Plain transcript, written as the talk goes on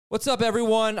What's up,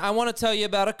 everyone? I want to tell you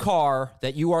about a car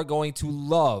that you are going to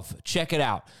love. Check it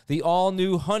out. The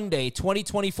all-new Hyundai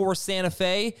 2024 Santa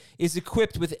Fe is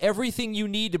equipped with everything you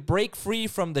need to break free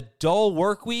from the dull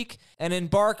work week and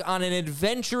embark on an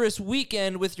adventurous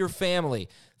weekend with your family.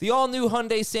 The all-new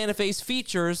Hyundai Santa Fe's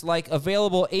features like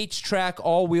available H-Track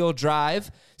all-wheel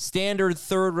drive, standard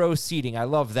third-row seating, I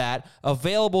love that,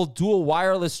 available dual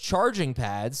wireless charging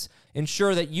pads,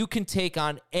 ensure that you can take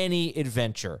on any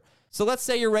adventure. So let's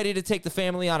say you're ready to take the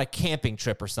family on a camping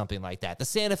trip or something like that. The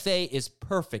Santa Fe is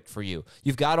perfect for you.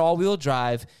 You've got all-wheel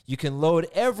drive. You can load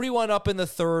everyone up in the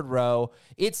third row.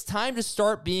 It's time to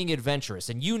start being adventurous,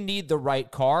 and you need the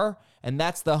right car, and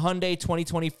that's the Hyundai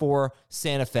 2024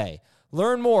 Santa Fe.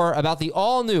 Learn more about the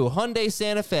all-new Hyundai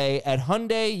Santa Fe at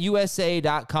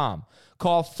HyundaiUSA.com.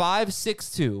 Call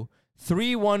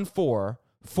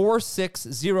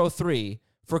 562-314-4603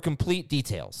 for complete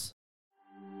details.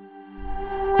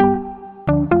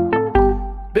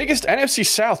 Biggest NFC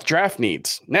South draft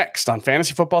needs, next on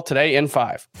Fantasy Football Today in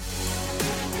 5.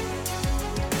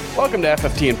 Welcome to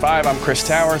FFT in 5. I'm Chris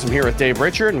Towers. I'm here with Dave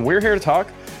Richard, and we're here to talk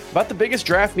about the biggest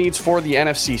draft needs for the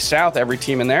NFC South, every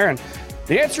team in there, and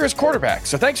the answer is quarterback.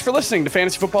 So thanks for listening to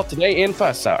Fantasy Football Today in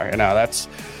 5. Sorry, no, that's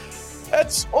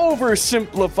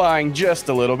oversimplifying just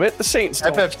a little bit. The Saints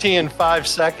FFT in 5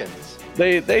 seconds.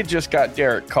 They just got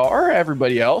Derek Carr.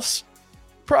 Everybody else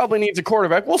probably needs a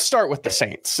quarterback. We'll start with the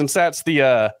Saints, since that's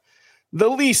the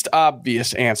least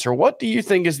obvious answer. What do you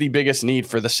think is the biggest need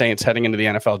for the Saints heading into the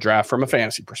NFL draft from a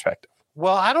fantasy perspective?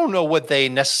 Well, I don't know what they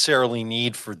necessarily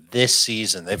need for this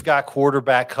season. They've got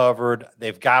quarterback covered.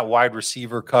 They've got wide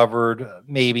receiver covered,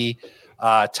 maybe.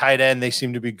 Tight end, they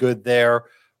seem to be good there.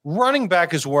 Running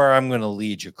back is where I'm going to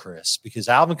lead you, Chris, because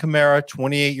Alvin Kamara,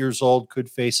 28 years old,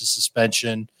 could face a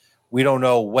suspension. We don't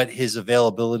know what his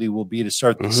availability will be to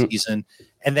start the season.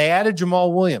 And they added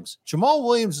Jamal Williams. Jamal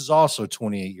Williams is also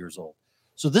 28 years old.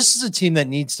 So this is a team that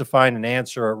needs to find an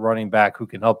answer at running back who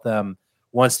can help them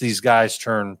once these guys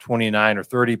turn 29 or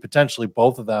 30. Potentially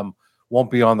both of them won't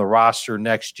be on the roster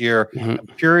next year. I'm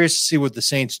curious to see what the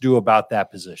Saints do about that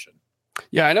position.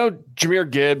 Yeah, I know Jahmyr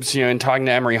Gibbs, in talking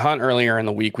to Emery Hunt earlier in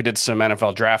the week, we did some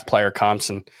NFL draft player comps,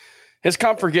 and his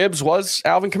comp for Gibbs was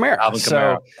Alvin Kamara.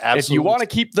 So if you want to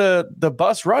keep the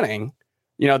bus running,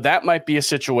 that might be a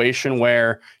situation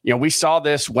where, we saw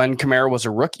this when Kamara was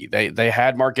a rookie. They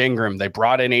had Mark Ingram. They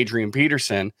brought in Adrian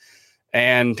Peterson.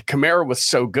 And Kamara was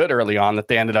so good early on that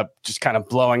they ended up just kind of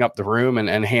blowing up the room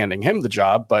and handing him the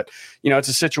job. But, it's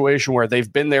a situation where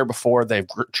they've been there before. They've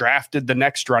drafted the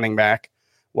next running back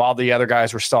while the other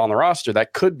guys were still on the roster.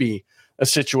 That could be a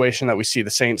situation that we see the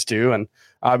Saints do. And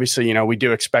obviously, we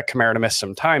do expect Kamara to miss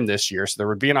some time this year. So there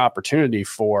would be an opportunity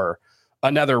for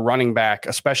another running back,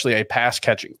 especially a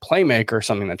pass-catching playmaker,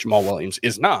 something that Jamal Williams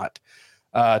is not,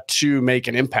 to make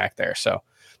an impact there. So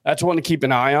that's one to keep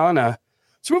an eye on.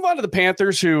 Let's move on to the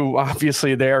Panthers, who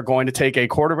obviously they are going to take a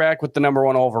quarterback with the number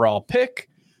 1 overall pick.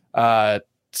 Either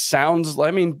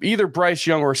Bryce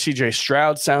Young or CJ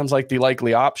Stroud sounds like the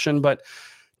likely option, but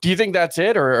do you think that's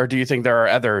it, or do you think there are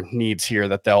other needs here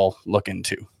that they'll look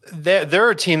into?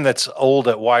 They're a team that's old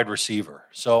at wide receiver.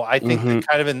 So I think they're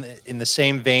kind of in the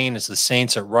same vein as the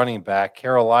Saints at running back,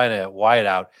 Carolina at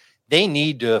wideout. They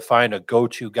need to find a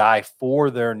go-to guy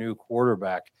for their new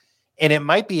quarterback. And it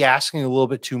might be asking a little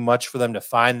bit too much for them to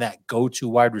find that go-to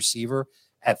wide receiver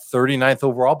at 39th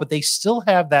overall, but they still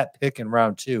have that pick in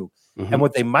round 2. And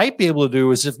what they might be able to do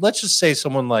is, if let's just say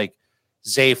someone like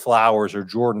Zay Flowers or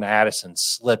Jordan Addison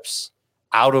slips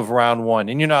out of round 1,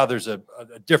 and there's a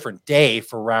different day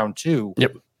for round 2.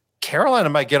 Yep. Carolina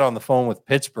might get on the phone with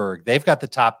Pittsburgh. They've got the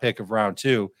top pick of round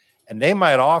 2, and they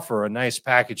might offer a nice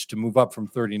package to move up from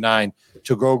 39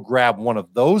 to go grab one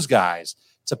of those guys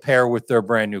to pair with their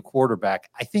brand new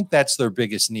quarterback. I think that's their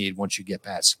biggest need once you get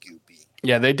past QB.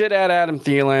 Yeah, they did add Adam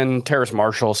Thielen. Terrace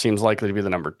Marshall seems likely to be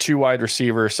the number 2 wide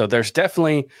receiver. So there's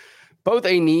definitely both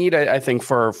a need, I think,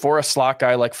 for a slot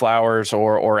guy like Flowers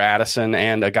or Addison,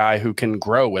 and a guy who can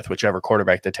grow with whichever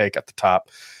quarterback they take at the top.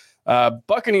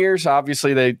 Buccaneers,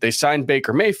 obviously, they signed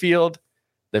Baker Mayfield.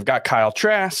 They've got Kyle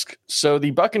Trask. So the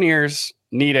Buccaneers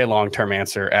need a long-term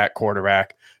answer at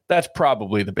quarterback. That's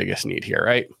probably the biggest need here,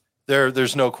 right?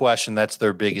 There's no question that's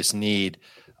their biggest need.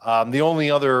 The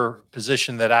only other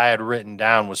position that I had written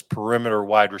down was perimeter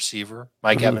wide receiver.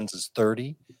 Mike Evans is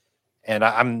 30,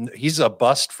 and he's a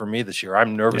bust for me this year.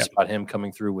 I'm nervous about him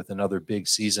coming through with another big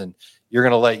season. You're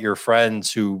going to let your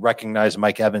friends who recognize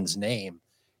Mike Evans' name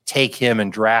take him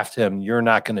and draft him. You're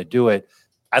not going to do it.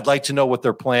 I'd like to know what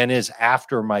their plan is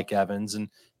after Mike Evans, and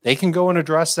they can go and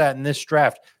address that in this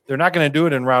draft. They're not going to do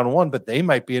it in round 1, but they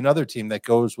might be another team that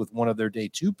goes with one of their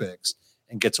day 2 picks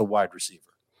and gets a wide receiver.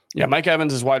 Yeah, Mike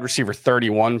Evans is wide receiver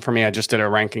 31 for me. I just did a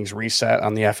rankings reset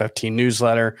on the FFT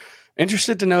newsletter.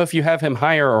 Interested to know if you have him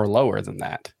higher or lower than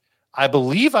that. I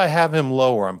believe I have him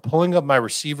lower. I'm pulling up my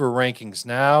receiver rankings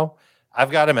now.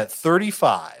 I've got him at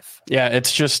 35. Yeah,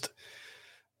 it's just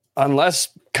unless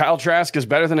Kyle Trask is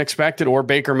better than expected or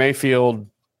Baker Mayfield,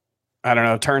 I don't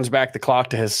know, turns back the clock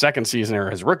to his second season or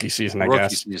his rookie season, I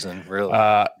guess. Rookie season, really.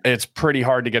 It's pretty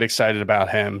hard to get excited about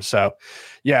him. So,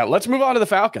 yeah, let's move on to the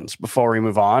Falcons before we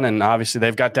move on. And obviously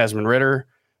they've got Desmond Ridder,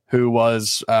 who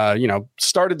was,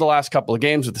 started the last couple of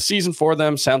games of the season for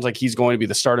them. Sounds like he's going to be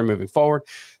the starter moving forward.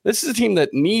 This is a team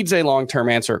that needs a long-term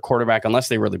answer at quarterback unless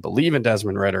they really believe in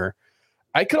Desmond Ridder.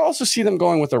 I could also see them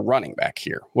going with a running back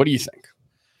here. What do you think?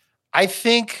 I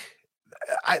think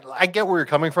I get where you're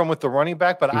coming from with the running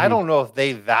back, but I don't know if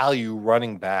they value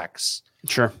running backs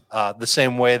the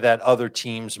same way that other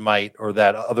teams might, or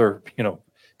that other,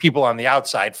 people on the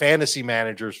outside, fantasy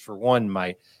managers for one,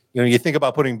 might. You think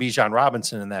about putting Bijan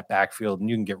Robinson in that backfield and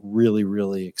you can get really,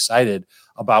 really excited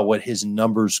about what his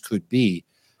numbers could be.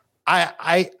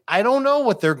 I don't know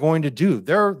what they're going to do.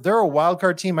 They're a wild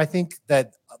card team. I think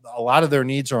that a lot of their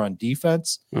needs are on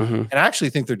defense. And I actually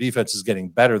think their defense is getting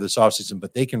better this offseason,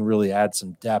 but they can really add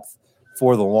some depth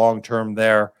for the long term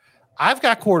there. I've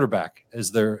got quarterback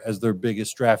as their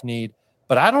biggest draft need,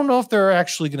 but I don't know if they're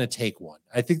actually going to take one.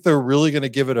 I think they're really going to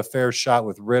give it a fair shot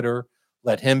with Ridder,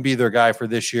 let him be their guy for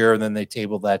this year, and then they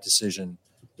table that decision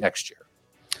next year.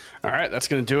 All right, that's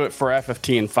going to do it for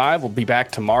FFT in 5. We'll be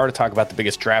back tomorrow to talk about the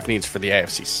biggest draft needs for the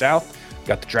AFC South. We've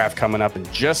got the draft coming up in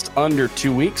just under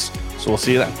 2 weeks, so we'll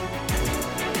see you then.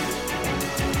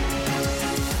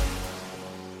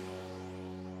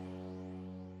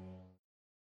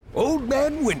 Old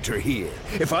Man Winter here.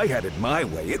 If I had it my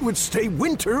way, it would stay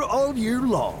winter all year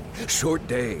long. Short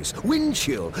days, wind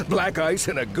chill, black ice,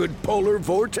 and a good polar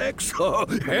vortex. Oh,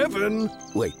 heaven!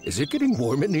 Wait, is it getting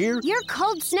warm in here? Your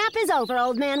cold snap is over,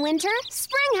 Old Man Winter.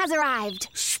 Spring has arrived.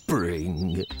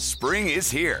 Spring. Spring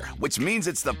is here, which means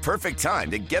it's the perfect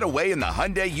time to get away in the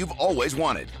Hyundai you've always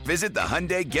wanted. Visit the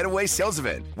Hyundai Getaway Sales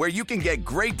Event, where you can get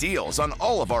great deals on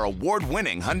all of our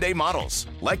award-winning Hyundai models,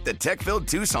 like the tech-filled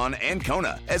Tucson and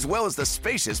Kona, as well as the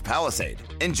spacious Palisade.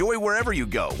 Enjoy wherever you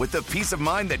go with the peace of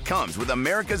mind that comes with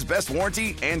America's best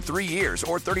warranty and 3 years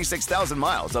or 36,000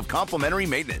 miles of complimentary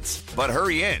maintenance. But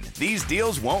hurry in, these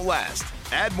deals won't last.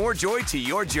 Add more joy to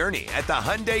your journey at the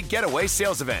Hyundai Getaway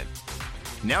Sales Event.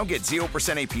 Now get 0%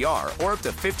 APR or up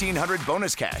to $1,500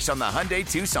 bonus cash on the Hyundai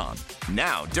Tucson.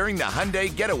 Now, during the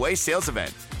Hyundai Getaway Sales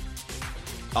Event.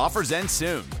 Offers end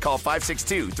soon. Call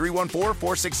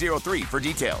 562-314-4603 for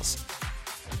details.